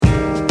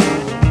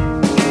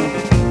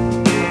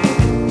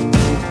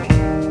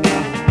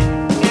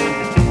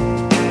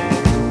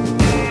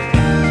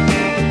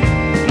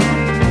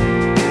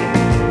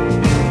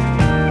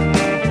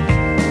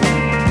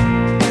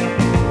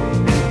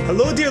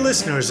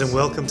listeners, and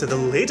welcome to the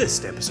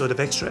latest episode of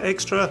Extra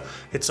Extra.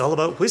 It's all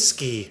about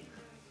whiskey.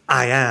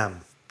 I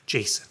am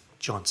Jason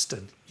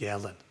Johnston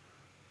Yellen,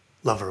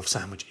 lover of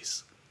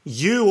sandwiches.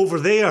 You over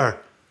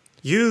there,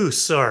 you,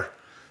 sir,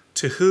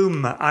 to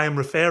whom I am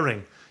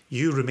referring,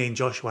 you remain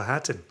Joshua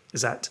Hatton.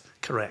 Is that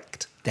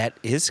correct? That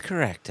is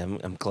correct.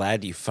 I'm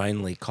glad you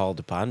finally called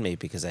upon me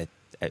because I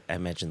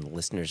imagine the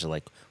listeners are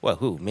like, what,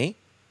 who, me?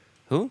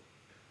 Who?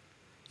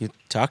 You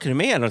talking to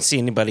me? I don't see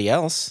anybody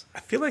else.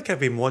 I feel like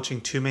I've been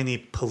watching too many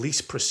police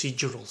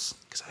procedurals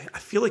because I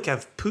feel like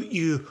I've put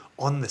you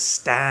on the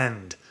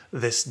stand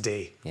this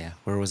day. Yeah,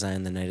 where was I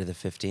on the night of the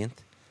 15th?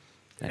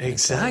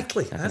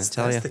 Exactly. That's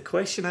the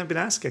question I've been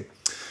asking.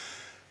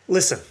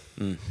 Listen,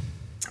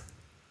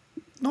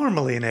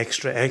 normally in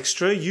Extra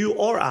Extra, you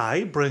or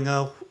I bring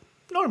a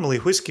normally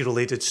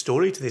whiskey-related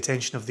story to the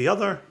attention of the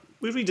other.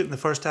 We read it in the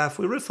first half,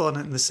 we riff on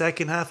it in the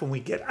second half, and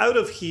we get out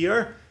of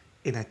here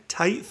in a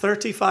tight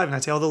 35. And I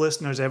tell the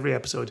listeners every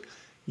episode,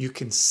 you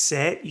can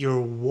set your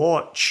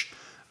watch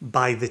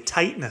by the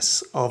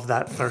tightness of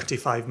that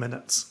 35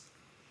 minutes.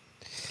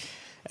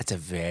 That's a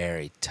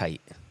very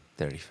tight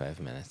 35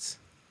 minutes.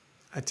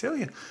 I tell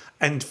you.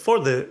 And for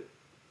the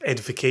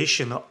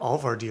edification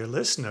of our dear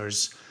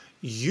listeners,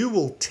 you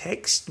will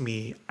text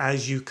me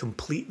as you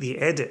complete the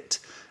edit,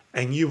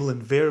 and you will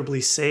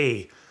invariably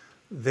say,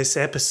 this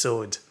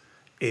episode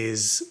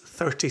is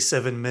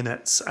 37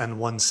 minutes and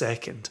 1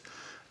 second.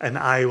 And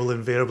I will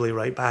invariably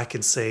write back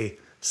and say,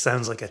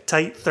 sounds like a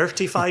tight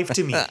 35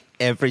 to me.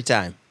 Every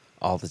time.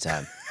 All the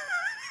time.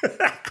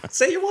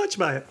 Set your watch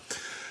by it.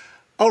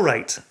 All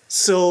right.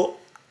 So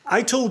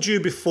I told you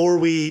before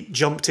we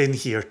jumped in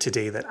here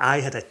today that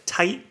I had a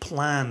tight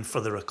plan for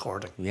the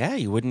recording. Yeah,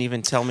 you wouldn't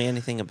even tell me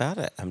anything about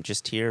it. I'm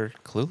just here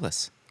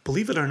clueless.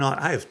 Believe it or not,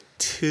 I have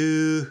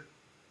 2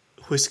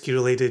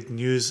 whiskey-related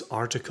news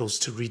articles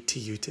to read to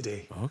you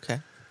today.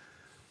 Okay.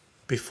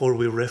 Before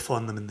we riff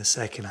on them in the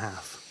second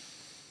half.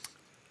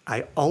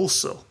 I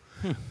also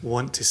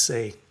want to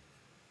say,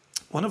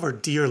 one of our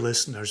dear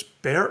listeners,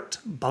 Bert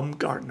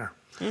Bumgartner,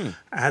 I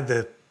had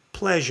the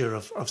pleasure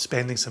of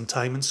spending some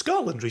time in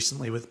Scotland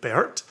recently with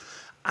Bert,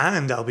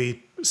 and I'll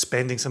be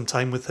spending some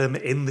time with him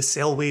in the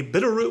Selway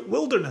Bitterroot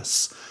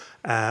Wilderness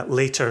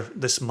later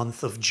this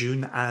month of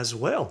June as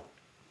well.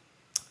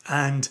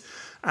 And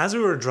as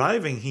we were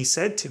driving, he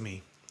said to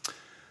me,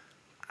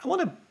 I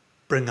want to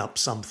bring up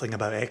something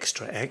about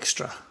Extra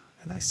Extra.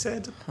 And I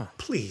said,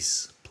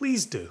 please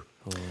do.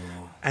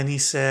 Oh. And he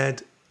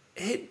said,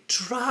 it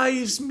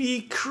drives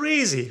me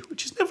crazy,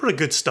 which is never a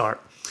good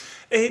start.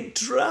 It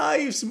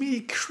drives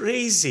me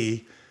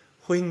crazy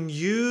when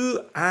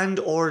you and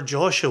or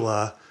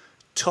Joshua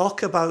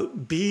talk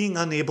about being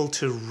unable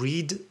to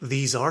read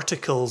these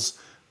articles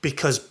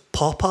because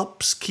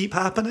pop-ups keep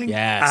happening.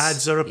 Yes.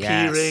 Ads are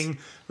appearing,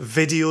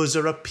 videos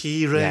are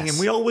appearing, and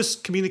we always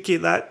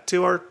communicate that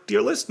to our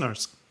dear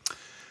listeners.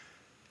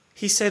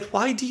 He said,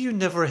 why do you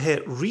never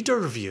hit reader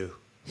view?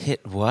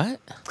 Hit what?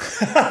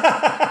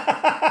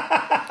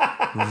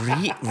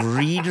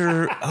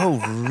 Reader. Oh,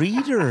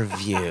 reader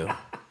view.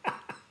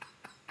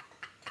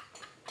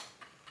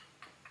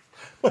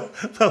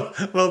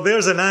 Well,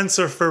 there's an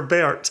answer for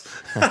Bert.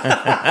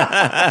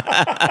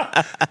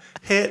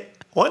 Hit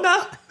what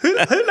now? Who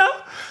now?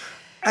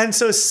 And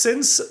so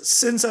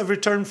since I've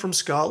returned from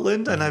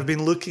Scotland and I've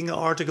been looking at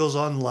articles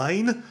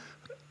online,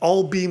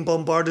 all being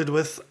bombarded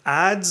with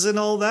ads and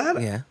all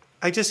that,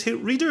 I just hit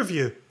reader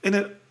view and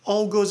it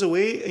all goes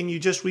away and you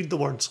just read the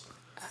words.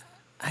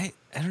 I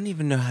don't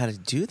even know how to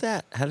do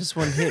that. How does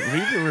one hit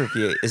reader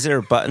review? Is there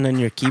a button on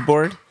your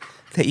keyboard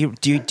that you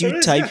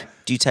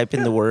type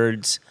in the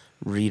words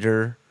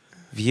reader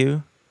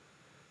view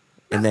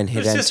and then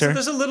hit enter?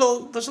 There's a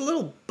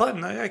little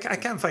button. I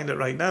can't find it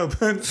right now,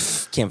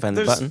 but can't find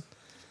the button.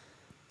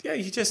 Yeah,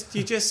 you just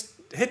hit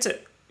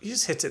it. You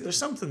just hit it. There's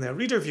something there.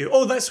 Reader view.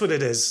 Oh, that's what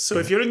it is. So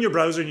if you're in your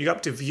browser and you go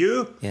up to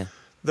view,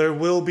 there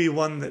will be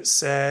one that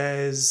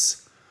says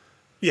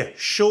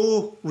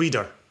show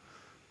reader.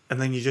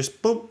 And then you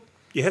just, boom,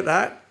 you hit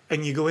that,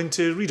 and you go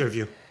into reader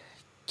view.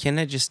 Can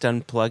I just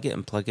unplug it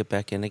and plug it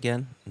back in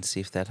again and see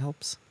if that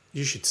helps?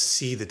 You should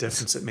see the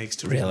difference it makes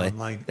to read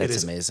online.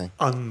 That's amazing.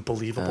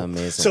 Unbelievable.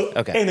 Amazing. So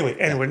anyway,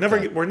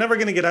 we're never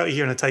going to get out of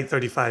here in a tight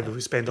 35 if we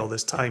spend all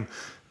this time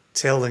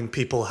telling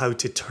people how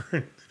to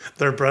turn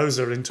their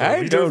browser into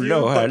a reader view. I don't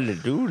know how to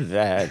do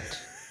that.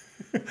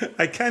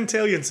 I can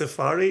tell you in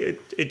Safari,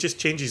 it just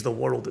changes the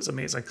world. It's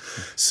amazing.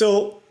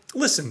 So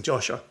listen,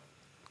 Joshua.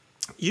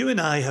 You and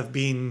I have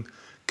been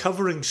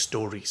covering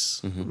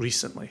stories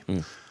recently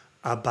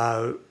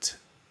about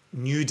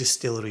new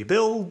distillery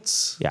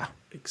builds,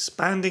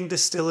 expanding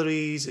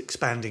distilleries,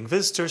 expanding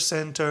visitor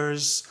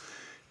centres.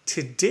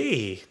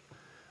 Today,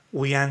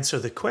 we answer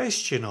the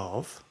question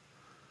of,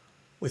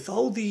 with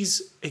all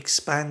these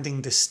expanding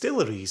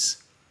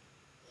distilleries,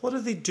 what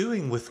are they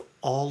doing with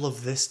all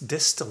of this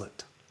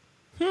distillate?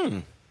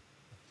 Yeah.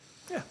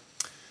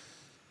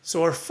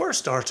 So our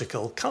first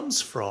article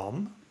comes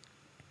from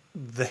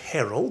the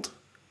Herald.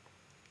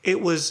 It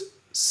was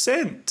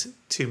sent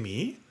to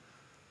me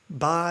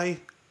by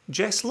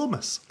Jess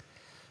Lomas.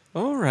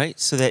 All right.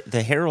 So that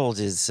the Herald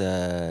is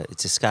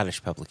it's a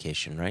Scottish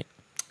publication, right?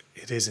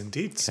 It is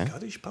indeed Okay.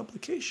 Scottish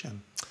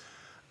publication.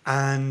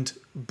 And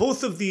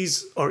both of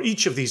these, or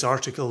each of these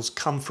articles,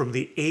 come from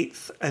the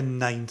 8th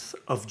and 9th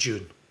of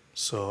June.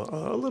 So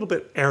a little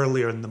bit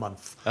earlier in the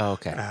month. Oh,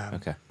 okay. Um,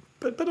 Okay.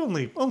 But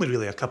only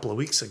really a couple of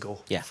weeks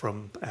ago Yeah.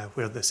 from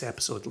where this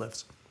episode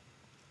lives.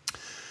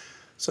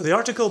 So the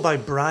article by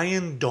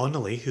Brian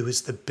Donnelly, who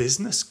is the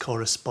business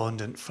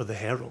correspondent for the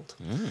Herald,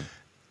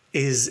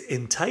 is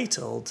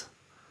entitled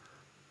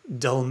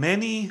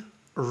Dalmeny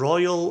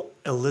Royal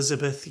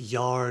Elizabeth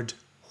Yard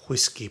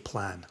Whiskey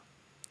Plan.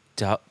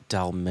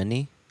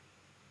 Dalmeny.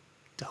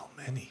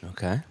 Dalmeny.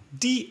 Okay.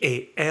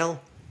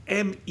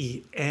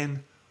 Dalmeny.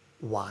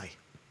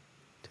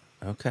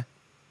 Okay.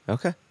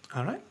 Okay.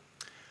 All right.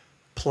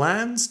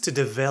 Plans to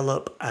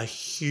develop a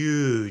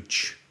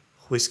huge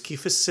whiskey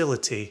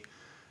facility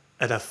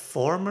at a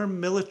former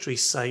military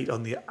site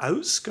on the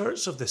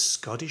outskirts of the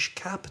Scottish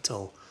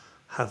capital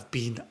have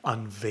been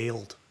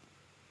unveiled.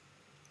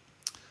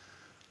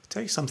 I'll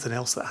tell you something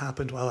else that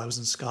happened while I was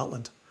in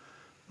Scotland.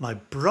 My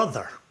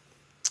brother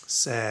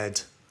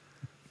said,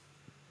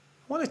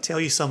 I want to tell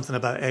you something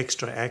about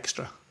Extra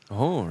Extra.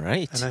 Oh,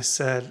 right. And I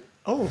said,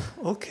 oh,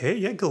 okay,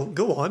 yeah,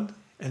 go on.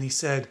 And he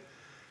said,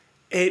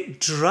 it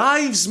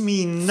drives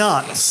me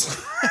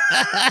nuts.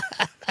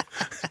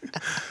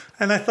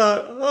 And I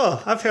thought,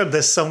 oh, I've heard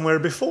this somewhere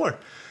before.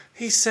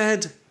 He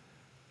said,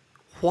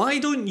 why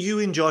don't you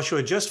and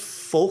Joshua just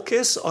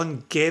focus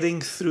on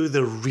getting through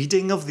the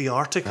reading of the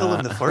article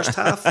in the first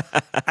half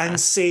and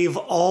save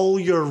all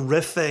your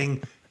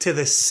riffing to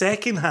the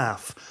second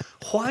half?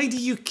 Why do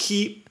you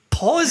keep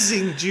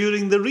pausing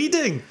during the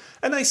reading?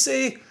 And I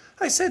said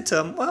to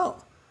him,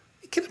 well,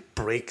 it kind of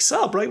breaks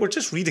up, right? We're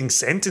just reading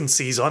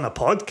sentences on a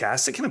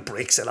podcast. It kind of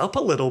breaks it up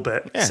a little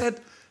bit. Yeah. He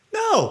said,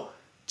 no,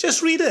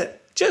 just read it.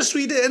 Just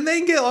read it and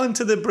then get on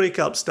to the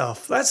breakup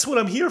stuff. That's what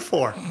I'm here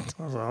for. I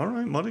was like, all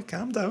right, Muddy,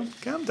 calm down.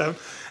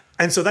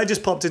 And so that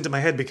just popped into my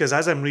head because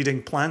as I'm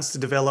reading plans to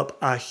develop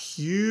a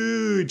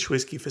huge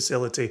whiskey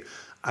facility,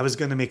 I was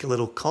going to make a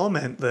little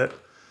comment that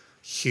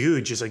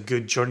huge is a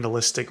good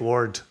journalistic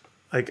word.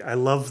 Like, I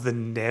love the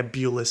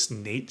nebulous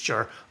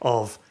nature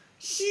of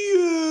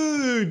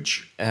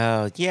huge.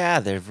 Oh, yeah.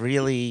 There's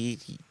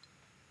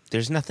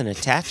nothing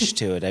attached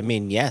to it. I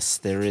mean, yes,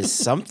 there is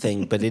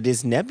something, but it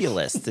is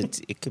nebulous.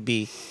 It could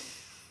be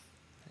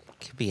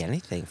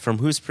anything. From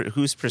whose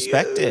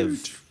perspective?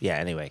 Huge. Yeah.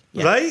 Anyway.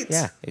 Yeah, Right?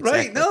 Yeah. Exactly.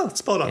 Right? No,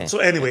 spot on. Yeah. So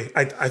anyway,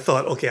 I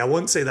thought, okay, I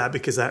won't say that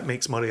because that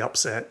makes Murray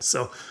upset.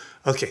 So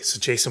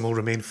Jason will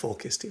remain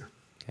focused here.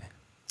 Okay.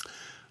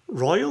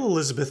 Royal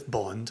Elizabeth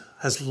Bond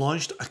has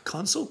launched a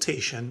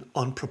consultation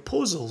on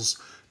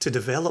proposals to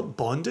develop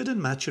bonded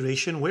and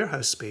maturation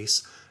warehouse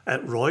space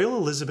at Royal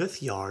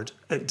Elizabeth Yard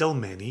at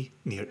Dalmeny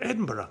near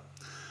Edinburgh.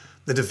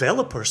 The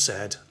developer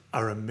said,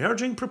 our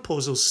emerging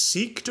proposals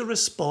seek to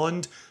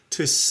respond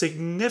to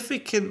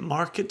significant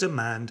market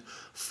demand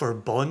for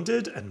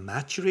bonded and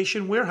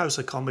maturation warehouse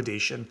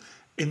accommodation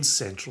in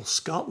central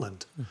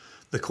Scotland.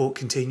 The quote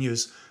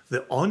continues,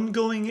 the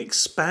ongoing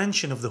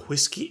expansion of the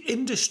whisky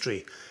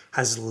industry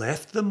has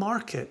left the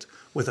market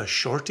with a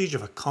shortage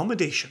of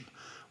accommodation,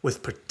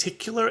 with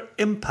particular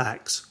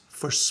impacts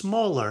for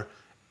smaller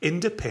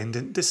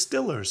independent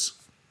distillers.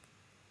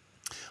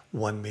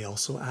 One may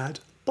also add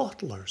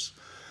bottlers.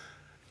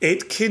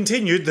 It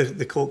continued,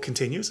 the quote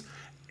continues,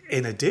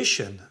 in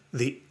addition,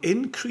 the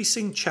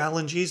increasing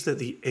challenges that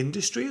the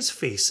industry is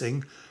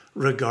facing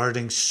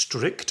regarding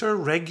stricter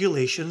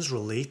regulations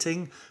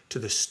relating to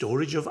the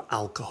storage of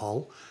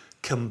alcohol,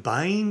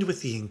 combined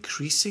with the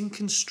increasing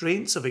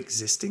constraints of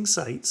existing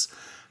sites,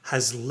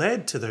 has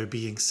led to there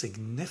being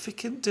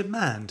significant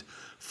demand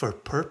for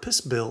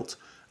purpose-built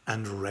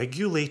and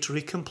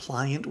regulatory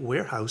compliant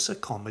warehouse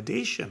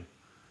accommodation.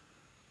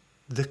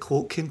 The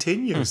quote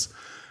continues,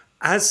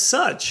 as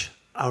such,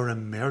 our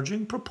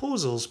emerging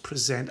proposals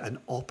present an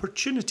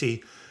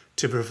opportunity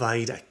to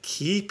provide a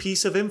key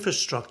piece of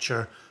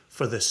infrastructure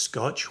for the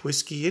Scotch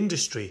whisky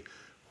industry,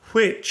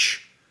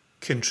 which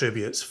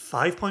contributes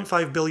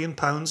 £5.5 billion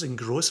in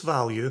gross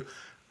value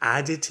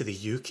added to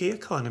the UK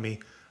economy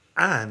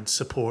and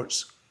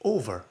supports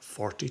over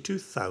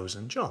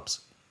 42,000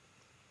 jobs.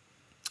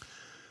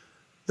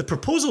 The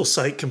proposal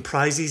site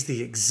comprises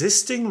the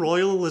existing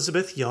Royal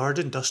Elizabeth Yard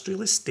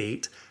Industrial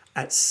Estate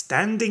at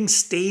Standing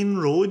Stane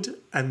Road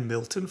and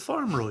Milton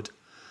Farm Road.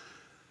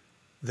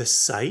 The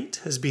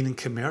site has been in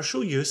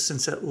commercial use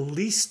since at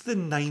least the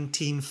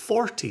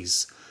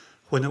 1940s,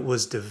 when it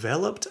was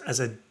developed as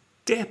a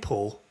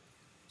depot.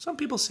 Some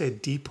people say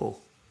depot.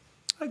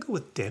 I go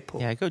with depot.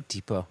 Yeah, I go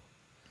depot.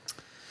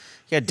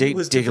 Yeah, dig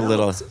a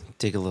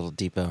little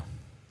depot.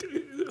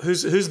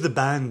 Who's the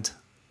band?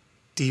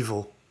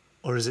 Devo,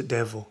 or is it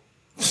Devo?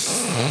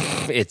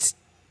 It's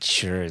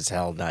sure as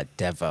hell not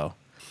Devo.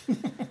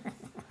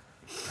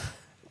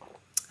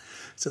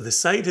 So the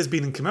site has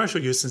been in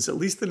commercial use since at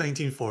least the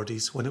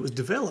 1940s, when it was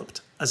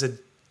developed as a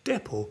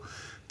depot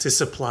to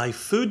supply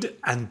food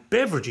and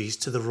beverages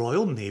to the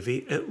Royal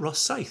Navy at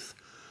Rosyth.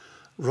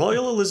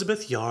 Royal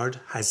Elizabeth Yard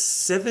has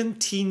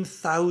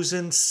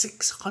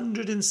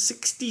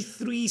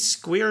 17,663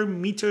 square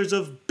metres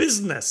of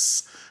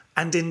business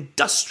and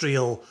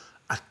industrial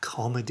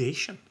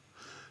accommodation,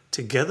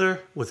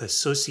 together with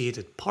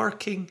associated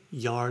parking,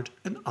 yard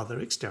and other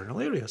external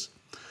areas.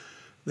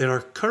 There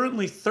are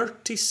currently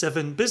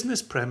 37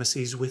 business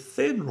premises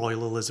within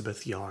Royal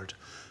Elizabeth Yard,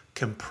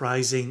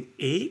 comprising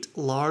 8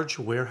 large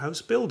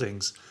warehouse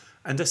buildings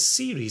and a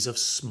series of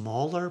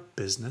smaller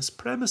business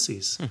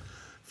premises.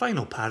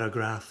 Final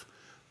paragraph.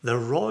 The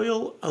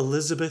Royal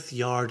Elizabeth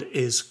Yard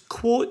is,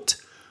 quote,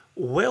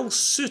 well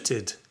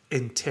suited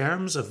in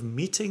terms of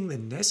meeting the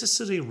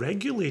necessary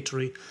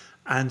regulatory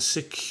and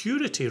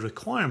security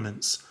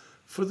requirements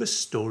for the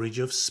storage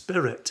of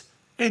spirit,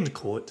 end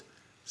quote,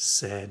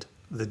 said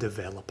the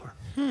developer.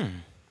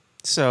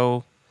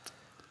 So,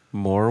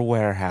 more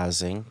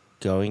warehousing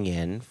going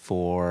in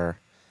for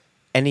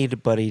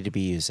anybody to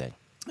be using.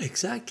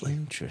 Exactly.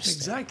 Interesting.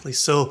 Exactly.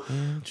 So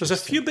there's a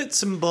few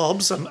bits and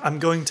bobs I'm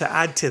going to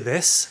add to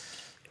this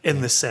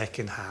in the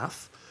second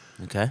half.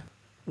 Okay.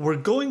 We're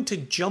going to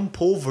jump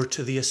over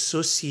to the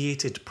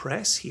Associated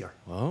Press here.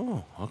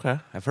 Oh, okay.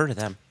 I've heard of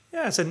them.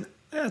 Yeah, it's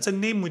a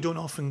name we don't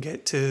often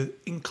get to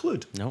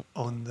include Nope.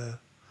 on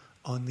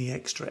the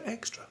extra.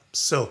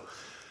 So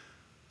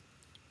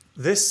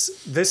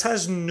this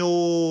has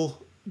no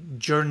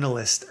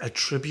journalist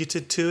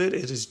attributed to it.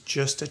 It is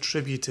just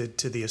attributed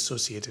to the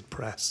Associated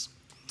Press.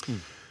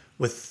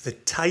 With the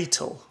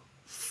title,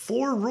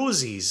 Four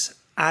Rosies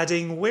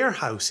Adding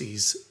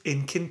Warehouses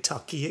in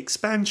Kentucky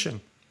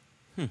Expansion.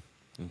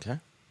 Okay.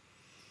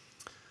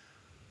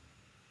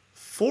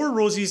 Four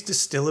Rosies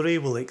Distillery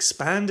will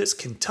expand its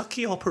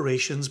Kentucky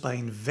operations by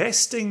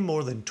investing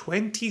more than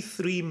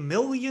 $23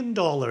 million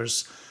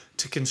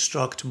to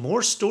construct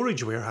more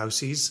storage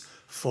warehouses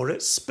for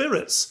its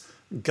spirits,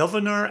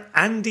 Governor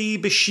Andy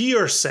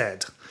Beshear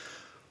said.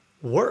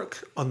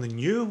 Work on the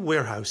new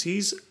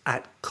warehouses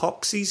at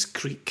Coxey's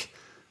Creek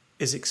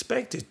is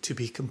expected to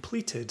be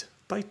completed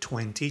by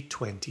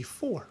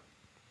 2024.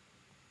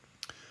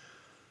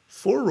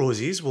 Four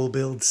Rosies will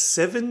build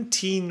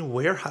 17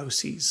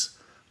 warehouses,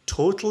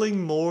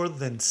 totaling more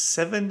than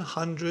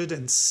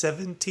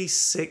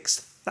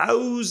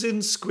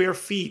 776,000 square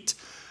feet.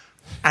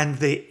 And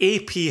the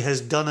AP has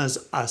done us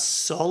a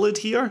solid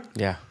here.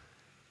 Yeah.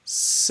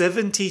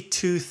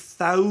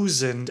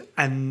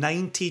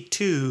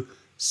 72,092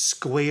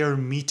 square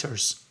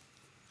meters.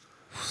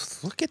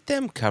 Look at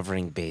them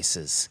covering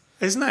bases.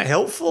 Isn't that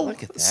helpful?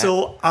 Look at that.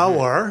 So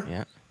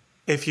Yeah.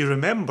 if you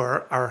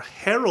remember, our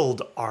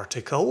Herald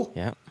article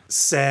Yeah.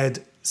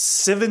 said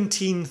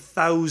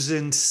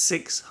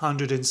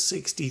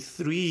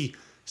 17,663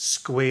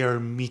 square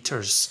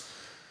meters.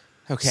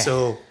 Okay.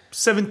 So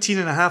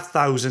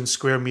 17,500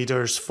 square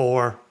meters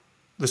for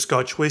the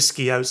Scotch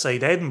whisky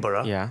outside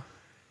Edinburgh. yeah.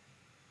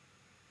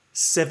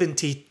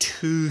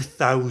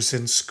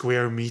 72,000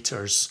 square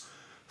meters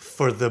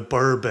for the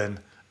bourbon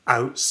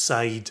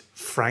outside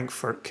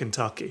Frankfort,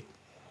 Kentucky.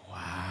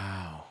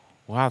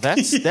 Wow,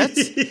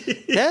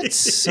 that's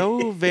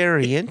so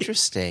very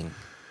interesting.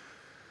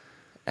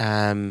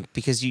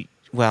 Because you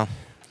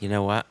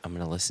know what? I'm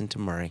gonna listen to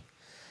Murray,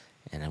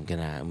 and I'm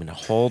gonna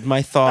hold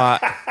my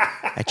thought.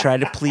 I try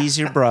to please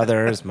your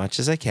brother as much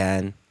as I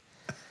can.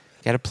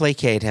 Got to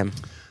placate him.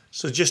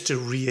 So just to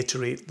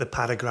reiterate the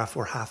paragraph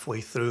we're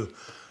halfway through.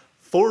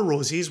 Four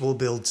Rosies will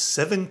build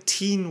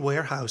 17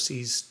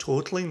 warehouses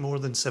totaling more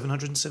than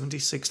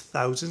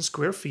 776,000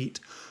 square feet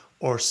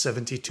or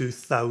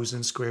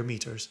 72,000 square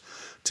meters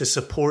to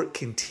support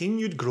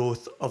continued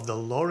growth of the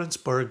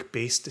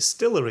Lawrenceburg-based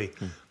distillery,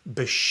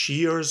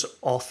 Beshear's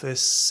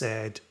office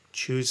said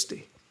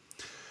Tuesday.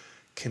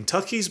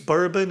 Kentucky's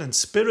bourbon and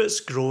spirits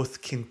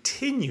growth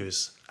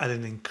continues at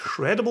an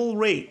incredible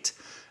rate,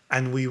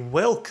 and we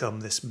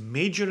welcome this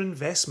major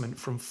investment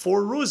from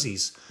Four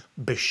Rosies,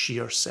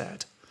 Beshear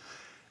said.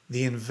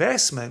 The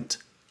investment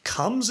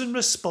comes in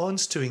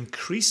response to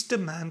increased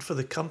demand for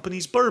the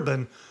company's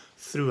bourbon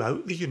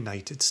throughout the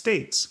United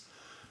States.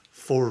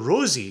 Four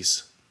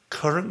Rosies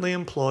currently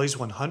employs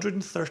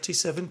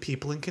 137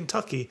 people in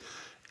Kentucky,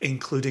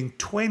 including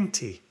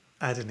 20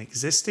 at an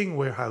existing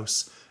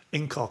warehouse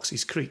in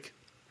Coxey's Creek.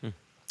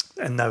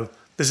 And now,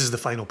 this is the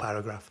final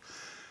paragraph.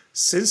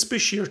 Since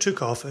Beshear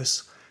took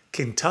office,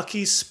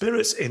 Kentucky's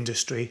spirits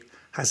industry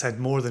has had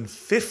more than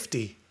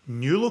 50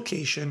 new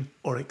location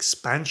or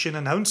expansion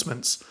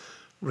announcements,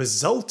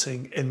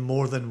 resulting in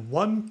more than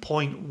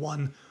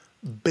 $1.1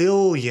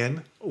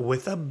 billion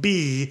with a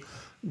B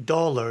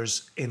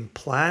dollars in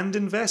planned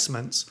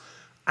investments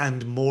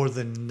and more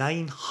than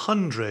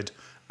 900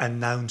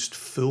 announced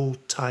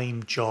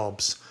full-time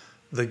jobs,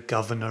 the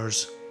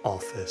governor's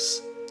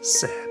office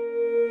said.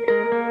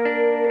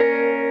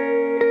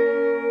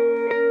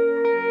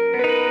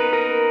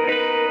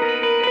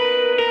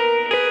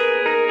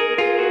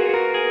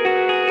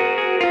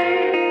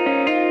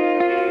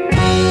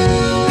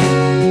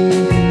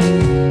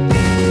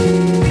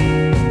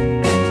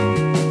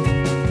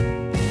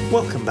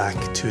 Welcome back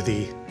to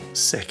the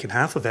second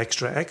half of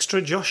Extra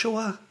Extra.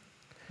 Joshua,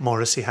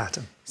 Morrissey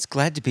Hatton. It's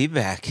glad to be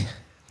back.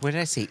 What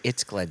did I say?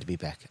 It's glad to be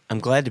back. I'm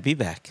glad to be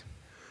back.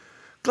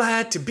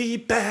 Glad to be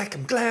back.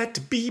 I'm glad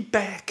to be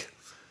back.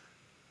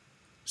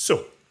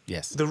 So,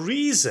 Yes. the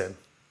reason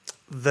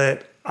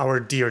that our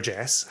dear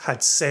Jess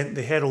had sent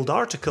the Herald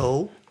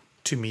article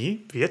to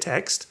me via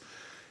text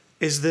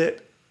is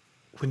that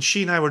when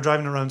she and I were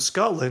driving around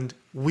Scotland,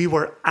 we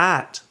were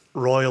at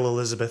Royal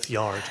Elizabeth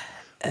Yard.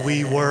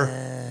 We were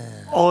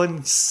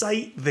on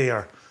site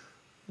there,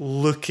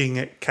 looking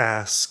at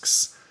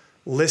casks,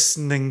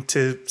 listening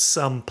to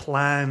some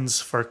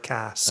plans for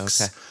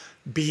casks, Okay.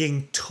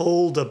 being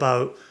told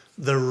about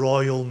the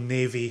Royal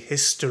Navy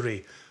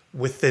history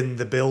within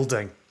the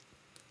building.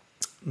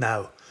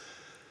 Now,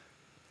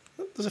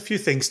 there's a few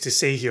things to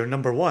say here.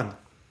 Number one,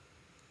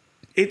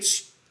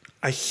 it's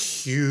a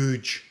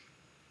huge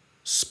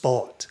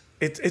spot.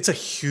 It's a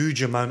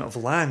huge amount of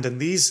land, and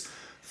these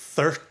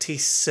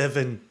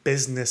 37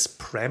 business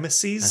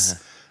premises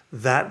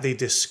that they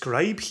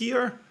describe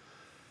here,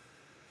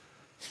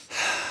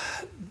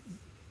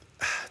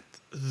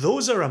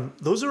 those are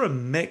a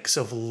mix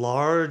of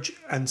large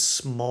and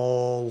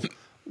small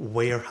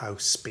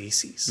warehouse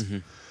spaces.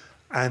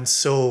 And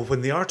so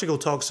when the article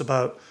talks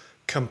about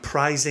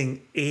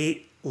comprising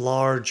 8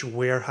 large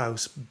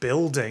warehouse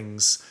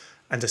buildings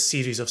and a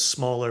series of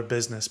smaller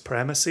business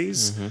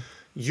premises,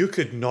 you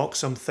could knock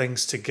some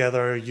things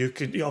together. You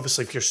could,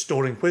 obviously, if you're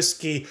storing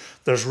whiskey,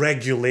 there's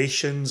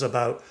regulations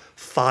about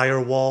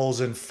firewalls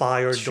and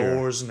fire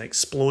doors and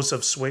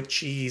explosive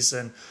switches,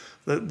 and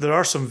there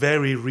are some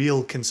very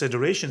real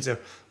considerations there.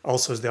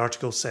 Also, as the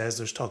article says,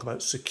 there's talk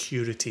about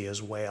security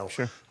as well.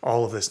 Sure.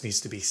 All of this needs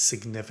to be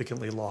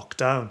significantly locked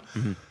down.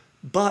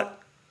 But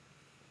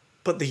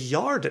the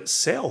yard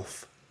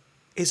itself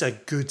is a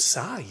good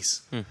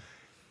size.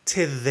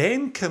 To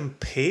then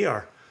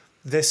compare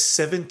this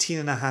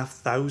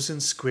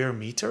 17,500 square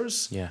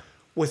meters Yeah.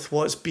 with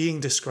what's being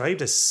described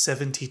as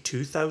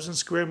 72,000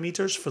 square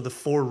meters for the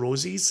Four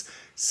Roses,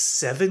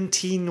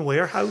 17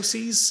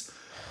 warehouses,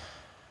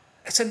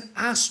 it's an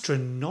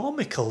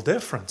astronomical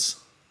difference.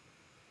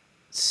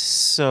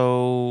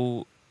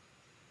 So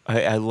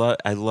I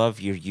love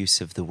your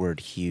use of the word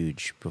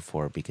huge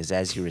before, because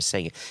as you were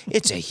saying it,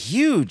 it's a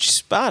huge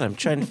spot. I'm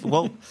trying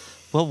to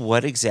well,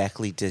 what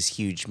exactly does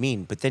huge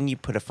mean? But then you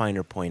put a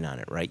finer point on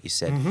it, right? You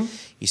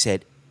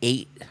said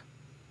 8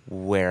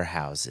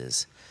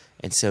 warehouses.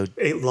 And so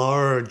 8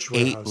 large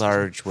warehouses. 8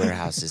 large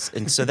warehouses.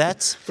 And so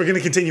that's If we're going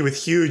to continue with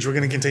huge, we're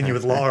going to continue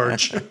with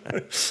large.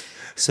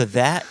 so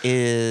that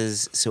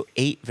is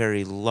 8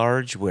 very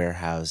large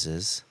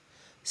warehouses,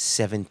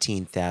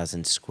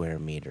 17,000 square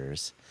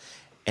meters.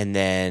 And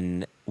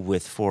then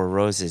with Four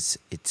Roses,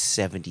 it's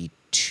 17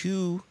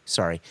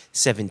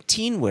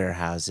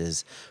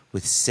 warehouses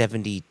with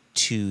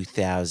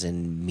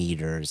 72,000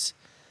 meters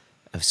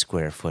of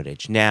square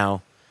footage.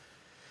 Now,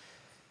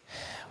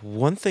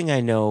 one thing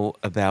I know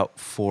about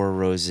Four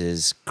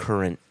Roses'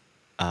 current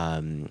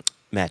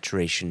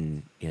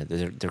maturation,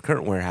 their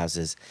current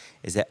warehouses,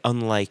 is that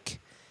unlike,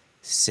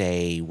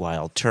 say,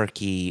 Wild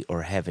Turkey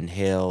or Heaven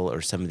Hill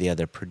or some of the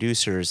other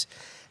producers,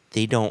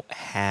 they don't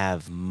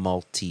have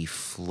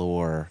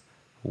multi-floor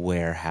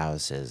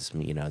warehouses,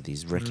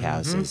 these rick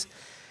houses.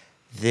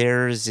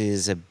 Theirs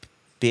is a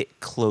bit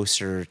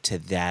closer to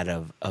that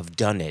of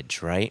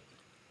Dunnage, right?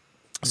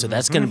 So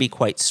that's going to be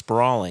quite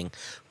sprawling.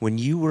 When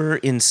you were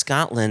in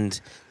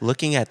Scotland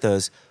looking at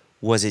those,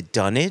 was it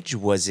dunnage?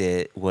 Was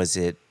it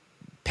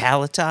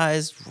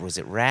palletized? Was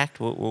it racked?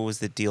 What was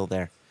the deal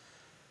there?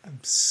 I'm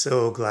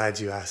so glad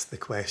you asked the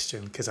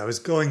question, because I was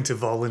going to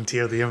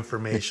volunteer the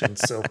information.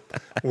 So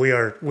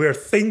we're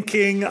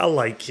thinking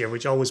alike here,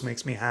 which always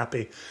makes me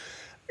happy.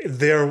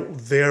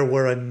 There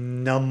were a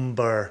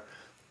number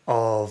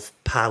of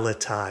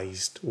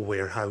palletized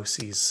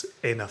warehouses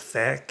in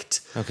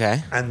effect.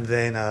 Okay. And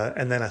then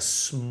a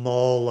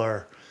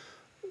smaller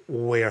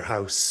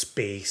warehouse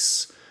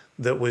space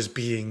that was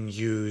being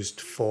used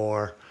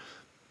for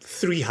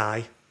 3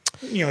 high.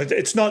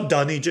 It's not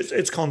dunnage,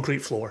 it's concrete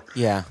floor.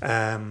 Yeah.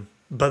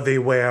 But they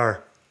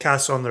were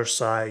cast on their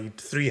side,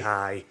 3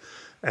 high,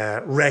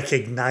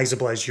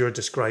 recognizable as you're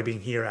describing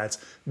here as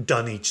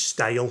dunnage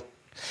style.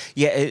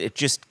 Yeah, it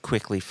just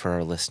quickly for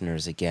our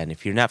listeners again,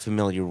 if you're not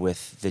familiar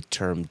with the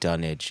term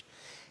dunnage,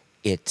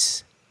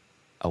 it's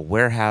a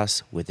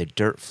warehouse with a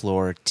dirt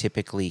floor.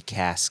 Typically,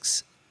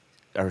 casks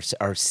are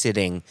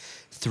sitting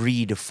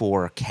 3 to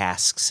 4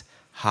 casks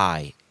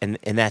high, and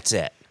that's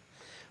it.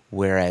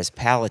 Whereas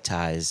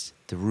palletized,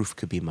 the roof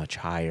could be much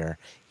higher.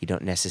 You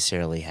don't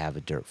necessarily have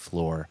a dirt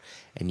floor,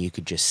 and you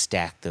could just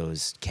stack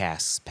those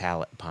casks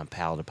pallet upon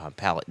pallet upon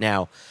pallet.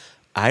 Now,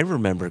 I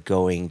remember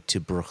going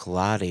to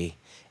Bruichladdich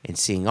and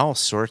seeing all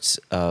sorts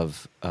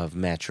of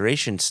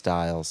maturation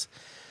styles,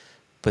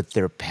 but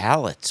their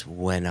pallets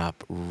went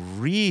up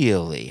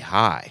really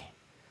high.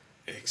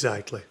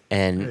 Exactly.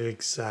 And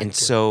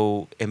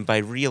so by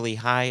really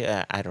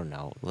high, I don't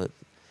know.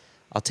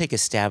 I'll take a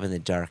stab in the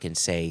dark and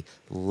say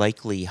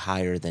likely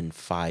higher than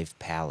 5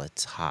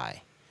 pallets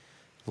high.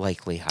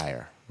 Likely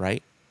higher,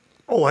 right?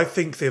 Oh, I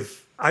think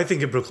they've I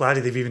think at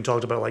Bruichladdich they've even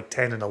talked about like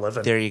 10 and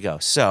 11. There you go.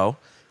 So,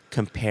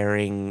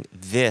 comparing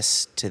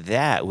this to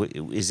that,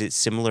 is it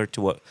similar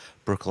to what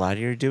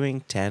Bruichladdich are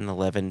doing? 10,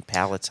 11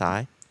 pallets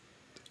high?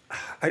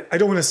 I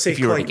don't want to say If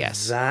you were to quite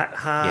guess. that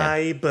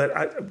high,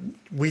 but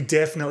we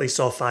definitely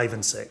saw 5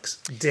 and 6.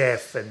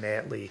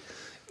 Definitely.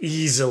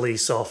 Easily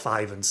saw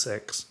 5 and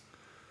 6.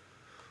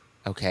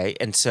 Okay,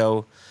 and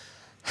so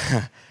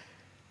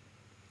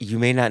you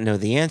may not know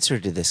the answer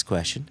to this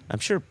question. I'm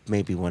sure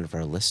maybe one of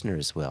our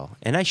listeners will.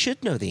 And I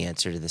should know the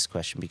answer to this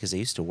question because I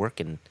used to work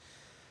in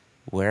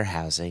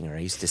warehousing, or I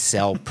used to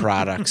sell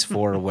products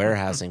for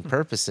warehousing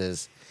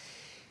purposes,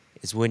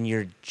 is when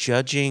you're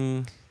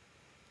judging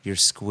your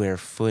square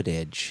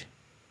footage,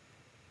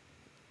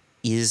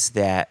 is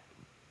that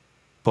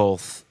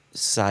both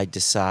side to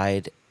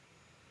side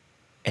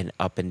and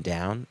up and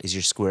down? Is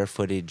your square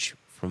footage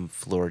from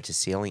floor to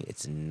ceiling?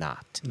 It's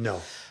not.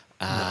 No.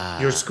 No.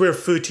 Your square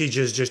footage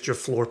is just your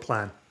floor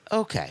plan.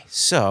 Okay,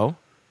 so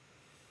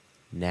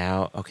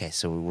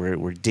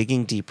we're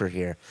digging deeper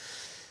here.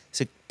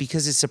 So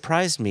because it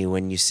surprised me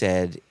when you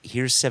said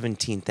here's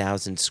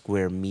 17,000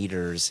 square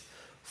meters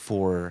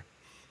for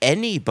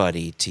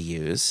anybody to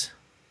use,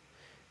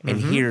 and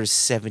here's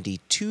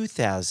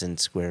 72,000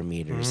 square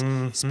meters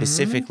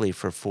specifically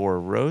for Four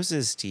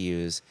Roses to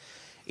use.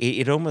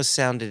 It almost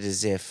sounded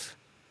as if,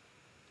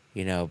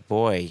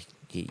 boy,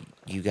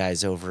 you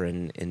guys over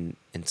in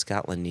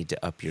Scotland need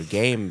to up your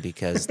game,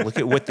 because look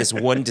at what this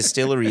one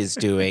distillery is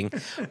doing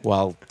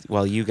while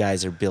you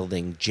guys are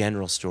building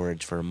general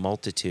storage for a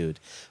multitude.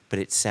 But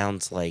it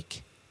sounds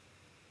like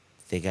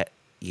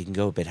you can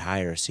go a bit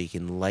higher, so you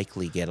can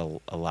likely get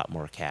a lot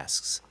more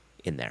casks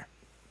in there.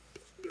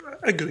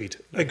 Agreed.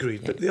 Yeah.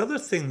 But the other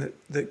thing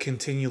that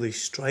continually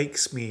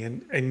strikes me,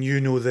 and you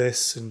know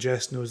this, and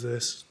Jess knows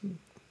this,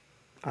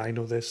 I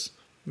know this,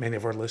 many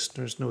of our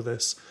listeners know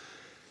this,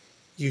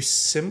 you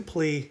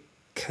simply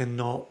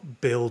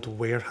cannot build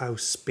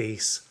warehouse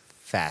space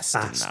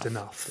Fast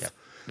enough.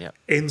 Yep.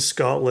 In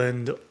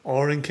Scotland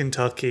or in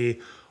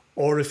Kentucky,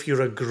 or if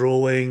you're a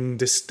growing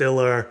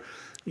distiller,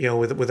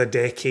 with a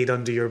decade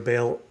under your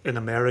belt in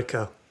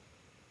America.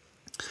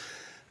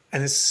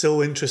 And it's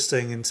so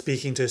interesting in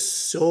speaking to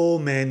so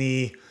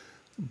many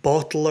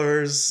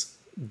bottlers,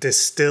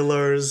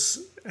 distillers,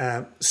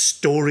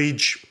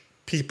 storage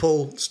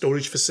people,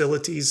 storage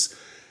facilities.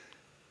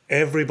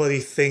 Everybody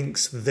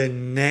thinks the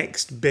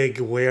next big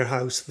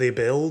warehouse they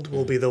build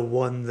will be the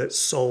one that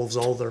solves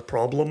all their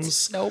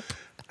problems. Nope.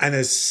 And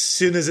as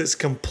soon as it's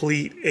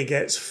complete, it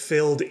gets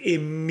filled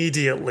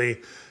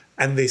immediately.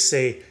 And they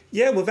say,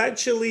 yeah, we've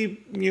actually,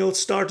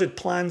 started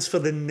plans for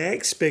the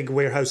next big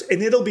warehouse,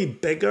 and it'll be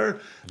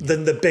bigger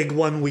than the big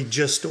one we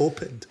just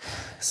opened.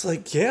 It's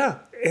like, yeah,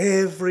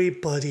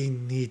 everybody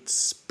needs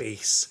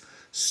space.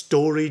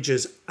 Storage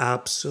is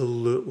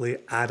absolutely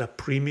at a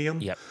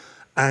premium. Yep.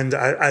 And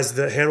as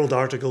the Herald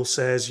article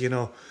says,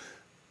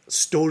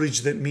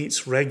 storage that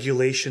meets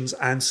regulations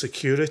and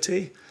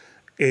security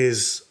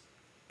is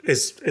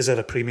at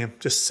a premium,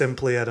 just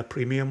simply at a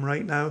premium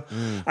right now.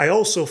 I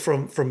also,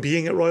 from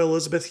being at Royal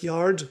Elizabeth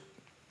Yard,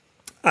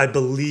 I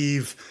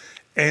believe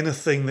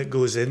anything that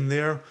goes in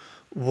there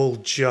will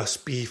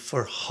just be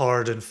for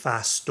hard and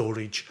fast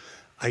storage.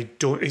 I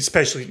don't,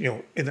 especially,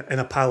 in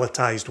a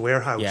palletized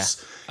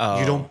warehouse,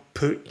 you don't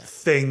put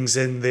things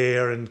in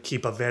there and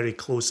keep a very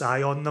close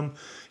eye on them.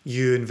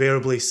 You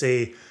invariably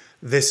say,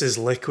 this is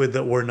liquid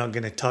that we're not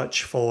going to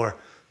touch for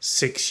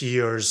 6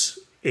 years,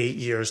 8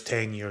 years,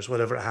 10 years,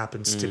 whatever it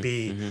happens to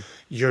be.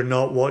 You're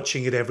not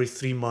watching it every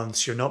 3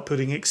 months. You're not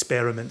putting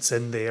experiments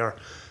in there.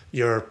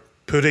 You're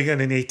putting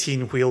in an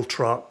 18-wheel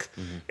truck.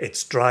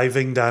 It's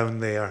driving down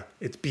there.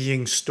 It's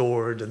being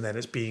stored, and then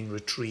it's being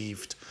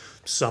retrieved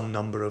some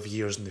number of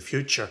years in the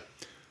future.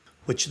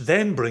 Which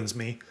then brings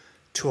me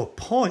to a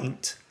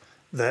point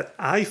that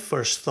I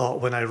first thought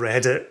when I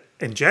read it,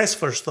 and Jess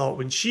first thought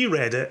when she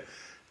read it,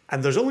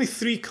 and there's only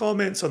 3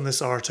 comments on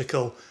this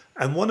article,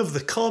 and one of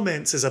the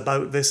comments is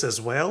about this as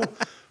well,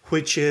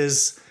 which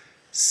is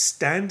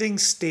Standing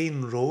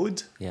Stane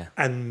Road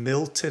and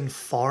Milton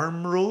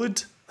Farm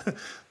Road.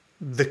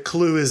 The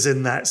clue is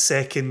in that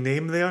second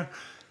name there.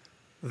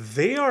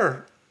 They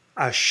are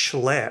a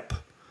schlep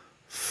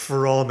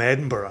from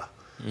Edinburgh.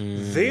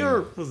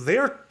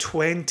 They're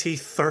 20,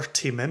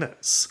 30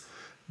 minutes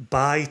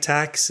by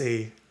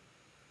taxi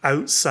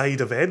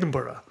outside of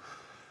Edinburgh.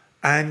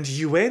 And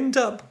you end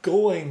up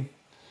going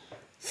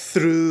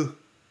through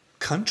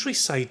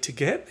countryside to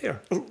get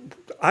there.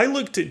 I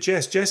looked at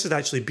Jess. Jess had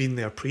actually been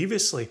there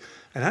previously.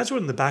 And as we're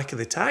in the back of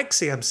the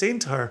taxi, I'm saying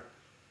to her,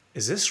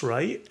 is this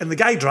right? And the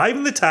guy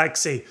driving the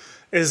taxi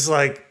is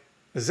like,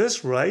 is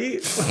this right?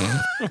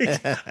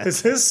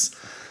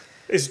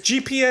 Is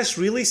GPS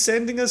really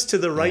sending us to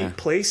the right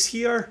place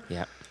here?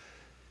 Yeah.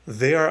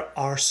 There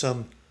are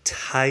some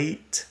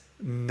tight,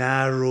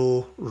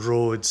 narrow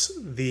roads.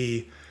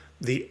 The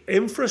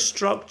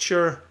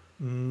infrastructure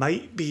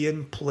might be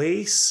in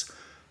place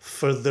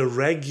for the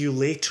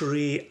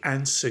regulatory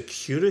and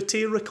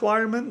security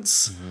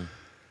requirements.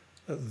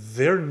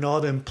 They're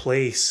not in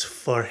place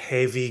for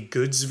heavy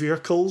goods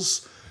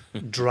vehicles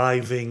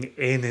driving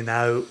in and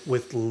out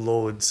with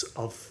loads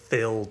of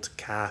filled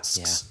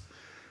casks.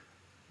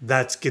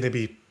 That's going to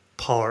be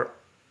part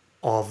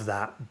of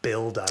that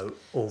build out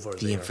over The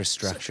there.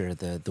 infrastructure,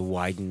 the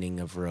widening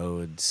of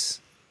roads.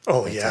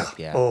 Oh That yeah. type,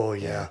 yeah. Oh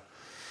yeah.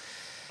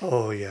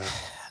 Oh yeah.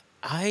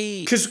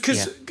 Because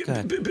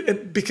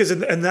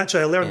and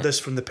actually I learned this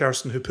from the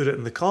person who put it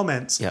in the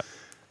comments. Yep.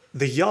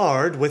 The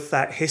yard with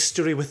that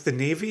history with the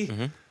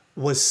Navy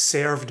was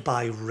served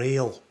by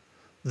rail.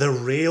 The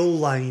rail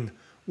line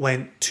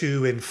went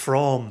to and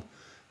from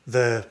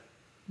the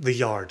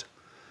yard.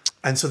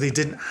 And so they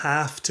didn't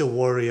have to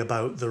worry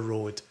about the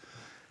road.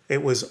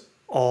 It was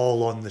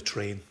all on the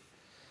train.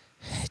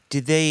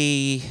 Did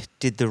the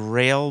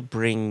rail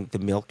bring the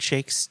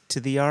milkshakes to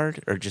the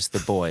yard or just the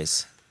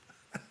boys?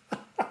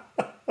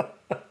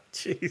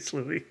 Jeez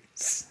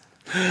Louise.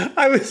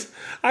 I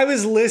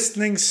was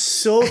listening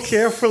so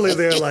carefully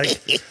there,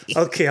 like,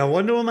 okay, I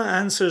wonder what my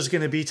answer is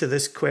going to be to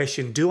this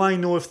question. Do I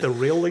know if the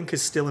rail link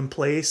is still in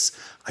place?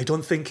 I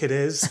don't think it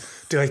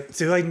is. Do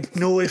I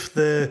know if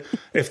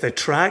the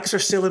tracks are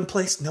still in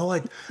place? No,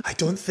 I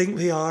don't think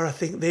they are. I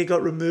think they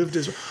got removed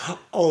as well.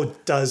 Oh,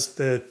 does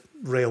the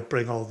rail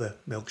bring all the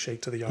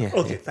milkshake to the yard?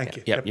 Okay, thank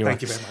you. Yep,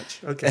 Thank you very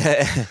much.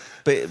 Okay.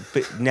 But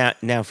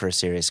now for a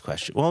serious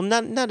question. Well,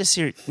 not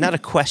a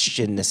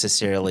question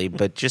necessarily,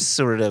 but just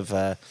sort of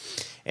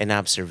an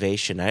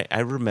observation. I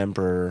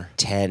remember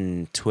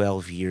 10,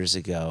 12 years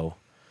ago,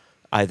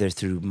 either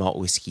through Malt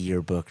Whiskey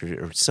Yearbook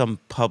or some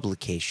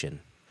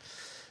publication,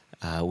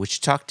 which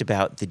talked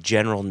about the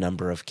general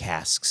number of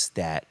casks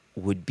that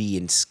would be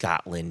in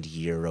Scotland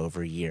year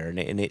over year,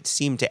 and it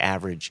seemed to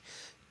average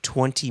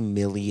 20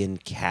 million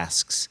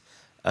casks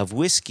of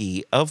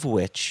whiskey, of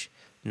which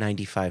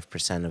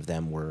 95% of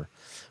them were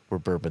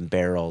bourbon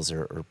barrels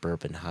or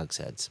bourbon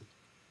hogsheads.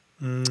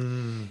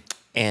 And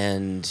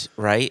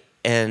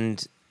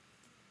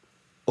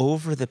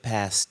over the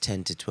past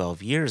 10 to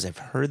 12 years, I've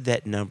heard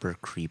that number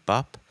creep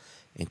up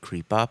and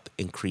creep up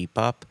and creep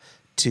up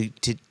to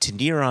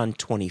near on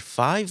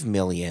 25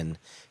 million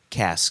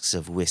casks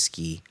of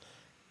whiskey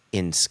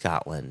in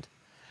Scotland.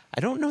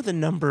 I don't know the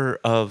number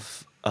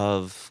of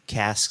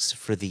casks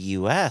for the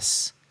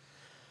U.S.,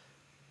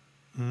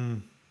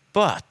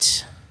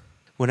 but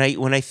when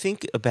I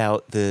think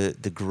about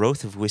the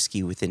growth of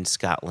whiskey within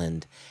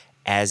Scotland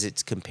as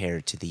it's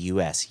compared to the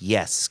U.S.,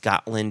 yes,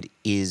 Scotland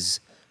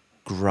is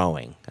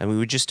growing. I mean,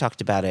 we just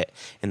talked about it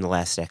in the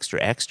last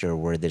Extra,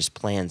 where there's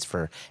plans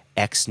for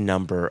X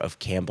number of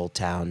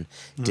Campbelltown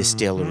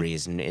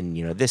distilleries and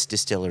this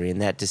distillery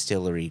and that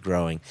distillery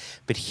growing.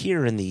 But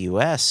here in the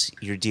U.S.,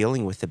 you're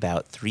dealing with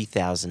about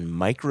 3,000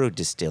 micro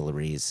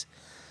distilleries,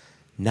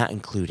 not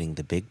including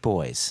the big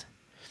boys.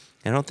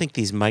 I don't think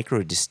these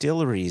micro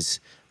distilleries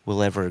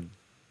will ever,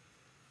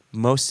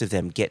 most of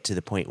them, get to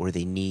the point where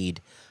they need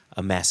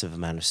a massive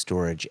amount of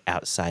storage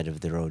outside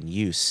of their own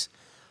use.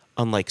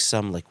 Unlike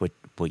some, like what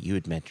you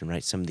had mentioned,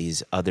 right? Some of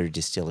these other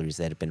distilleries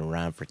that have been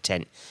around for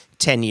 10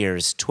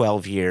 years,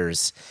 12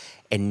 years,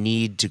 and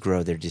need to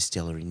grow their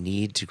distillery,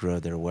 need to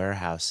grow their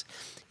warehouse.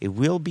 It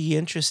will be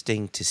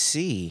interesting to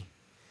see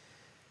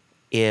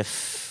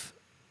if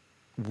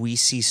we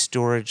see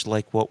storage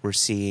like what we're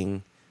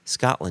seeing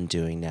Scotland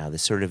doing now, the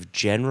sort of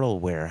general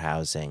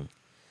warehousing.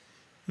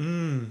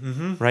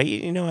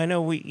 Right? I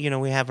know we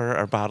have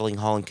our bottling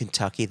hall in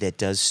Kentucky that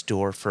does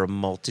store for a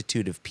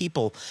multitude of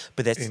people,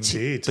 but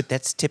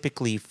that's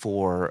typically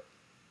for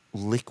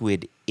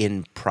liquid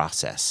in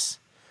process,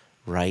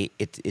 right?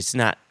 It's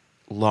not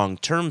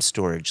long-term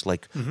storage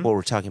like what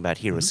we're talking about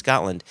here with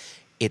Scotland.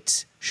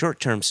 It's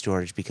short-term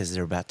storage because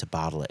they're about to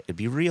bottle it. It'd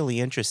be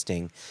really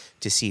interesting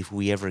to see if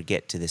we ever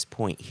get to this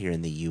point here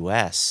in the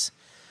U.S.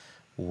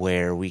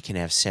 where we can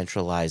have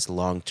centralized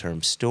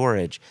long-term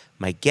storage.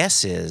 My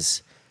guess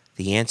is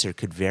the answer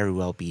could very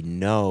well be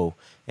no,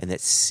 and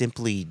that's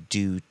simply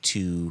due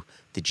to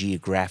the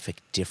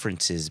geographic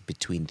differences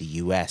between the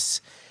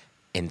U.S.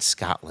 and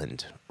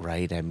Scotland,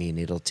 right? I mean,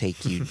 it'll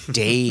take you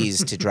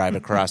days to drive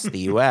across the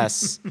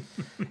U.S.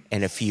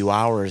 and a few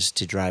hours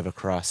to drive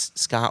across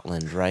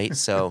Scotland, right?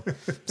 So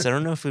I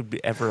don't know if it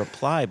would ever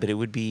apply, but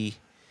it'd be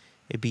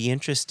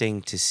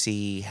interesting to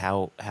see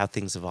how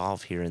things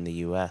evolve here in the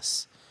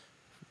U.S.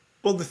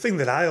 Well, the thing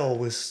that I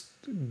always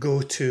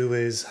go to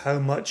is how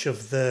much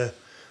of the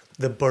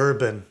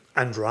bourbon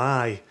and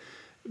rye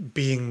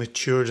being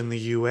matured in the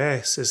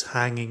US is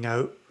hanging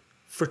out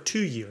for 2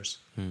 years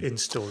in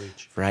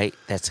storage. Right,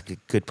 that's a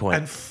good point.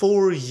 And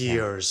 4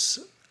 years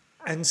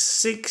and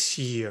 6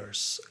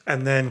 years.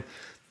 And then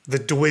the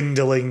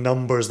dwindling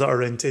numbers that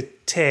are into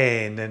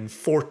 10 and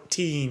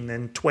 14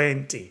 and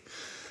 20.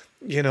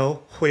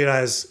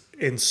 Whereas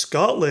in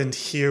Scotland,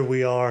 here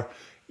we are,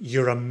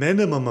 you're a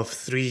minimum of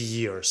 3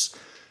 years.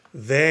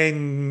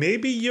 Then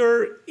maybe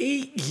you're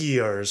 8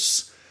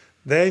 years.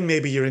 Then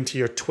maybe you're into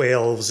your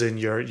 12s in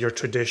your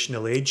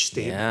traditional age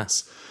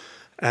statements.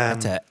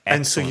 That's an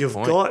and so you've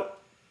excellent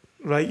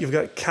point. you've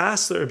got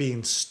casks that are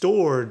being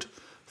stored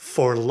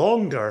for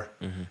longer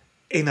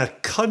in a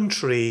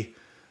country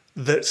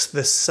that's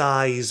the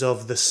size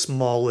of the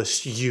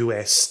smallest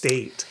US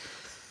state.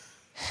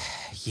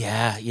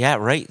 Yeah,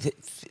 right.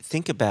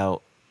 Think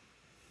about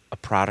a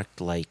product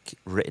like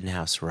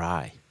Rittenhouse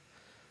Rye,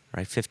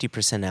 right?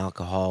 50%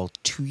 alcohol,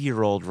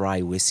 2-year-old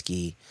rye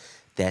whiskey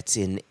that's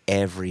in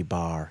every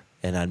bar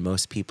and on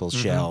most people's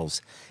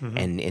shelves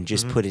and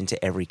just put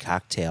into every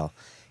cocktail.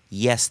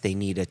 Yes, they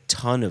need a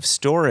ton of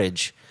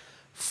storage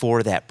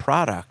for that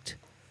product,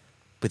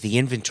 but the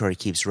inventory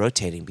keeps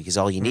rotating because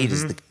all you need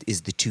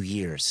is the 2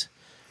 years,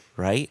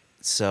 right?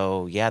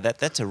 So yeah,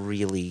 that's a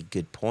really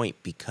good point.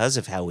 Because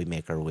of how we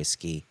make our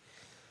whiskey,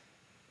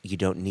 you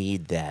don't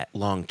need that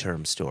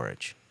long-term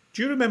storage.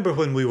 Do you remember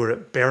when we were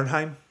at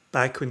Bernheim,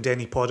 back when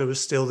Denny Potter was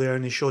still there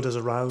and he showed us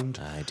around?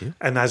 I do.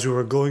 And as we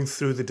were going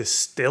through the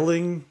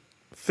distilling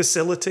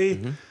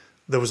facility,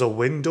 there was a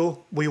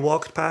window we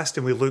walked past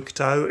and we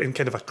looked out and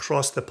kind of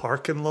across the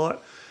parking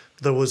lot,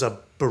 there was a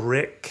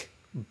brick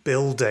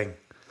building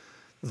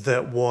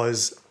that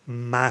was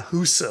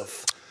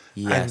massive.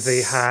 Yes. And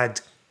they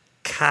had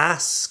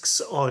casks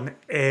on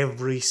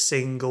every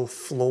single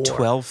floor.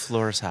 12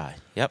 floors high.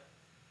 Yep.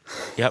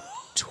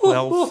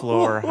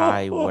 12-floor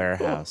high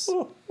warehouse.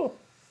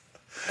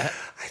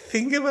 I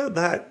think about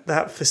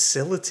that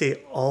facility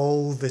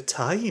all the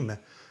time.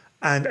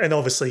 And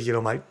obviously,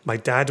 my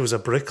dad was a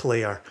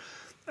bricklayer.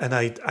 And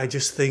I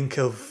just think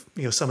of,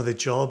 some of the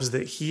jobs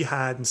that he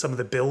had and some of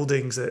the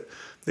buildings that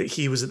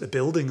he was at the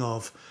building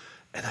of.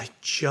 And I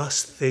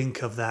just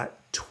think of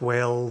that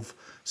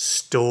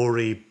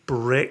 12-story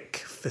brick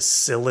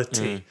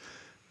facility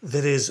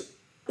that is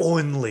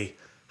only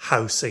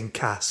housing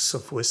casks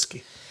of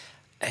whiskey.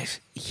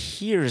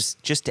 Here's,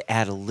 just to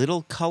add a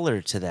little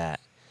color to that,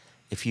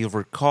 if you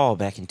recall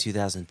back in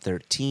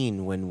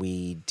 2013 when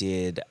we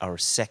did our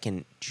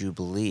second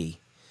Jubilee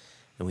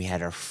and we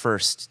had our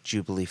first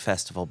Jubilee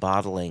Festival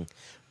bottling,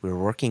 we were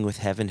working with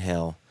Heaven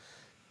Hill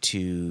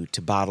to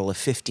bottle a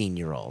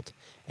 15-year-old.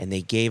 And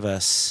they gave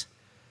us,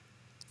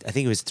 I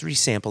think it was 3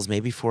 samples,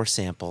 maybe 4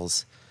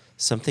 samples,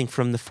 something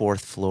from the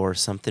 4th floor,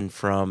 something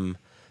from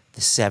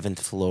the 7th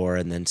floor,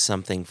 and then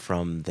something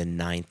from the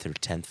 9th or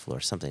 10th floor,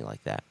 something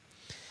like that.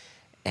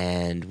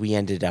 And we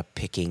ended up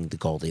picking the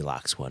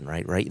Goldilocks one,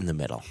 right in the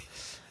middle.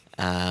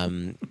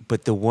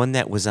 But the one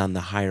that was on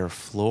the higher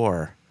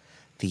floor,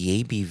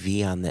 the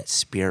ABV on that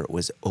spirit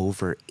was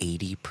over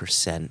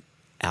 80%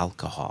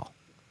 alcohol.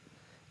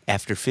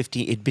 After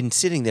 50, it'd been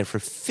sitting there for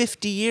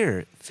 50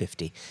 years.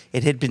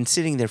 It had been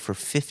sitting there for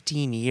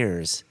 15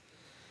 years,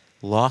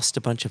 lost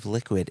a bunch of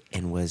liquid,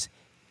 and was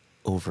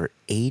over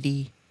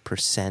 80%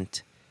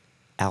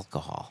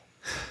 alcohol.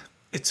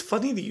 It's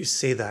funny that you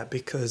say that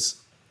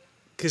because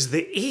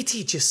the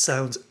 80 just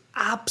sounds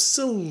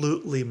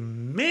absolutely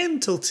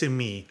mental to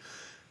me.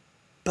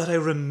 But I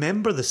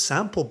remember the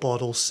sample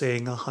bottle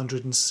saying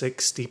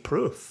 160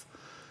 proof.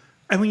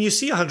 And when you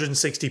see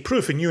 160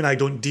 proof, and you and I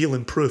don't deal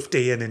in proof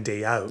day in and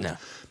day out, No.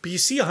 but you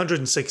see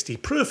 160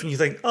 proof and you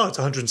think, oh, it's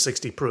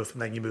 160 proof,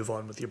 and then you move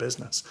on with your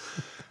business.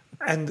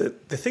 And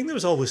the thing that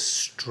was always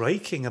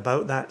striking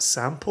about that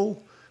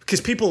sample,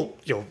 because people,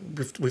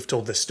 we've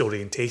told this story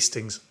in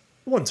tastings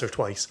once or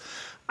twice,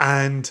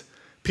 and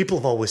people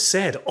have always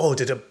said, oh,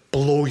 did it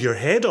blow your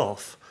head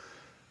off?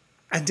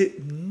 And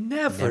it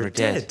never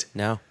did.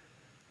 No.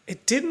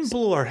 It didn't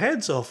blow our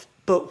heads off,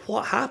 but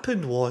what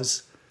happened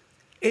was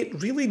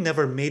it really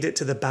never made it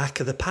to the back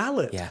of the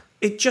palate. Yeah.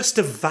 It just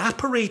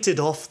evaporated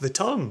off the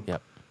tongue.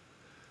 Yep.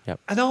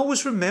 And I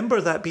always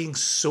remember that being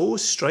so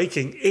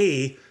striking,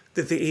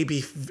 that the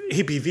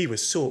ABV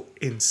was so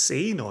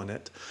insane on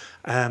it.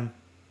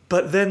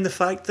 But then the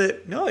fact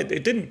that, no,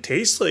 it didn't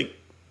taste like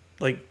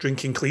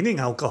drinking cleaning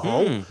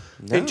alcohol. No.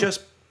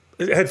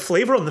 It had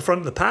flavour on the front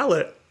of the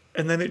palate,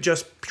 and then it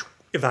just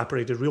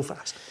evaporated real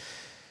fast.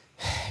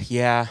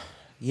 Yeah,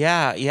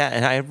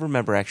 and I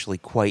remember actually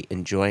quite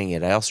enjoying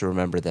it. I also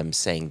remember them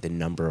saying the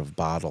number of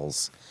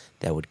bottles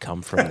that would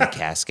come from the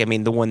cask. I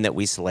mean, the one that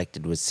we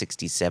selected was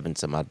 67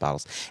 some odd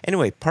bottles.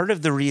 Anyway, part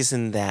of the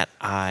reason that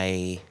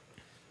I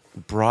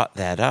brought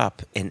that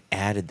up and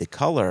added the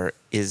color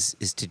is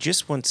to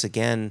just once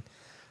again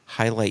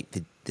highlight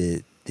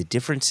the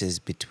differences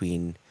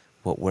between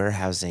what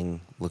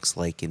warehousing looks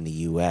like in the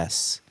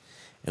U.S.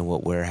 and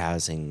what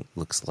warehousing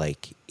looks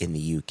like in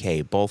the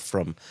UK, both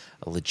from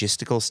a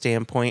logistical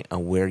standpoint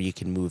on where you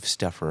can move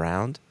stuff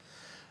around,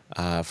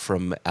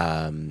 from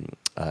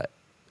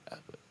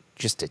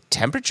just a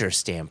temperature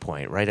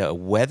standpoint, right, a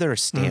weather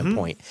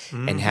standpoint,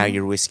 and how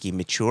your whiskey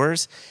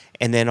matures,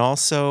 and then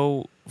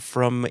also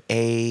from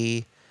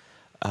a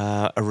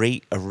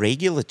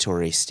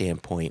regulatory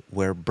standpoint,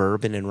 where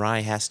bourbon and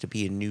rye has to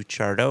be a new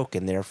charred oak,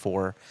 and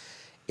therefore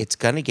it's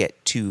going to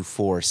get 2,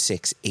 4,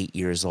 6, 8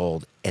 years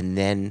old, and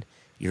then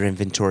your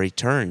inventory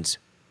turns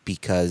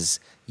because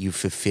you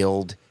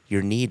fulfilled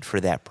your need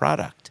for that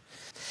product.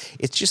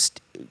 It's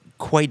just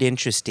quite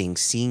interesting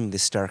seeing the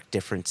stark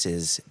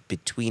differences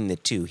between the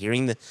two,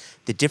 hearing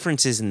the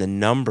differences in the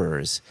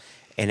numbers,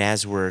 and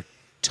as we're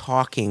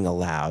talking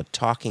aloud,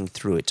 talking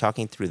through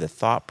the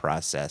thought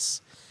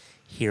process,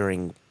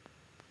 hearing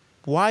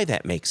why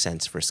that makes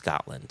sense for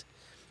Scotland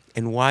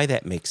and why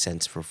that makes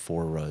sense for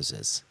Four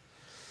Roses.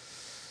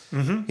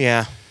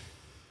 Yeah.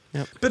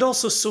 Yep. But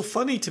also so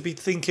funny to be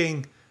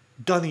thinking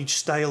dunnage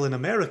style in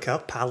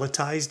America,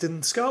 palletized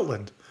in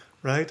Scotland,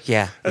 right?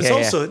 Yeah, It's yeah,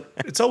 also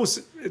it's always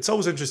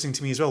interesting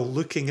to me as well,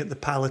 looking at the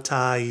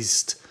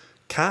palletized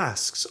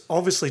casks.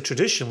 Obviously,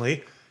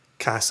 traditionally,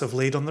 casks have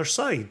laid on their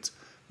sides.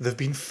 They've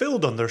been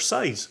filled on their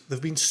sides.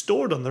 They've been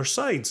stored on their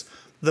sides.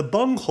 The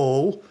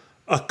bunghole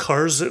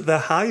occurs at the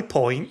high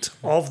point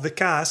of the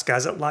cask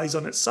as it lies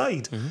on its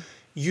side.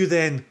 You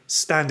then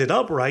stand it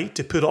upright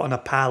to put it on a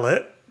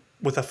pallet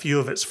with a few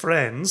of its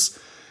friends.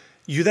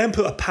 You then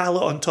put a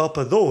pallet on top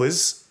of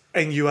those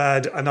and you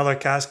add another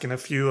cask and a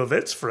few of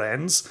its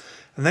friends.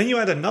 And then you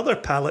add another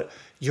pallet.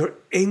 You're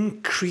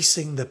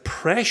increasing the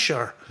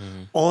pressure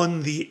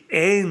on the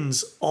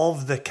ends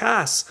of the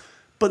cask,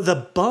 but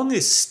the bung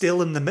is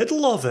still in the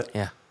middle of it.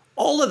 Yeah.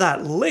 All of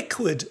that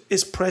liquid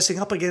is pressing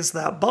up against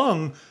that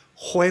bung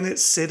when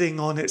it's sitting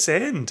on its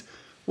end,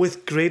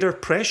 with greater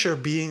pressure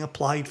being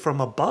applied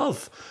from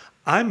above.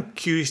 I'm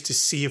curious to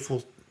see if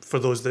we'll, for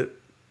those that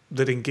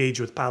engage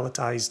with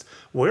palletized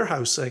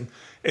warehousing,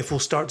 if we'll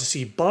start to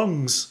see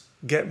bungs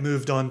get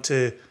moved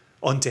onto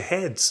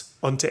heads,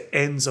 onto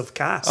ends of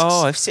casks.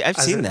 Oh, I've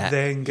seen that.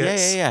 Then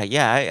gets,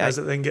 yeah. As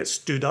it then gets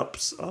stood up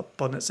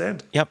on its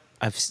end. Yep,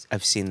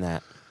 I've seen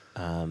that.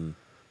 Trying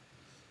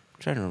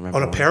to remember.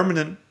 Or a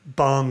permanent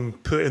bung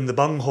put in the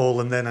bung hole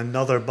and then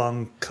another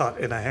bung cut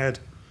in a head.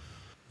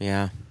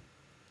 Yeah.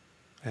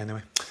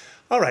 Anyway.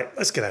 All right,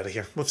 let's get out of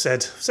here. We've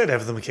said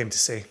everything we came to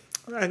say.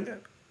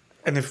 And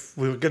if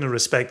we were going to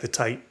respect the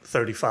tight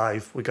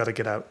 35, we got to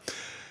get out.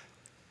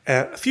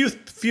 A few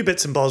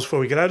bits and bobs before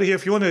we get out of here.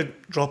 If you want to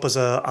drop us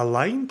a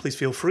line, please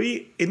feel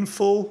free.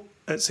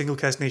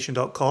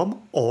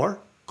 info@singlecastnation.com or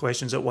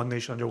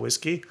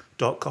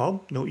questions@onenationunderwhiskey.com.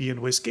 No E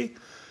in whiskey.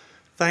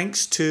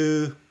 Thanks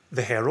to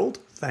the Herald.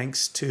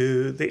 Thanks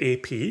to the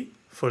AP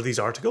for these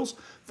articles.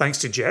 Thanks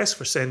to Jess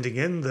for sending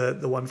in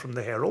the one from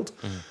the Herald.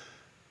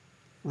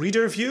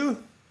 Reader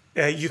review.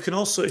 You can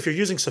also, if you're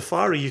using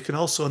Safari, you can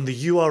also on the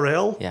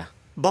URL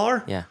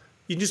bar. Yeah.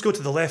 You can just go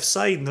to the left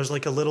side and there's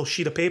like a little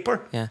sheet of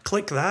paper. Yeah.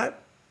 Click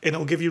that and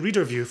it'll give you reader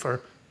review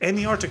for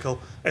any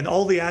article. And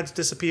all the ads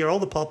disappear, all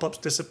the pop-ups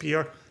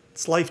disappear.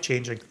 It's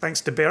life-changing.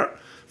 Thanks to Bert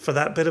for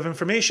that bit of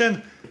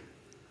information.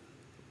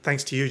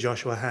 Thanks to you,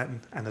 Joshua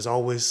Hatton. And as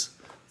always,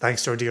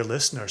 thanks to our dear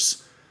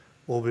listeners.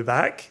 We'll be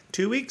back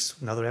 2 weeks,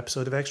 another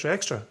episode of Extra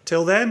Extra.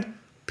 Till then,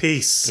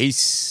 peace.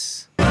 Peace.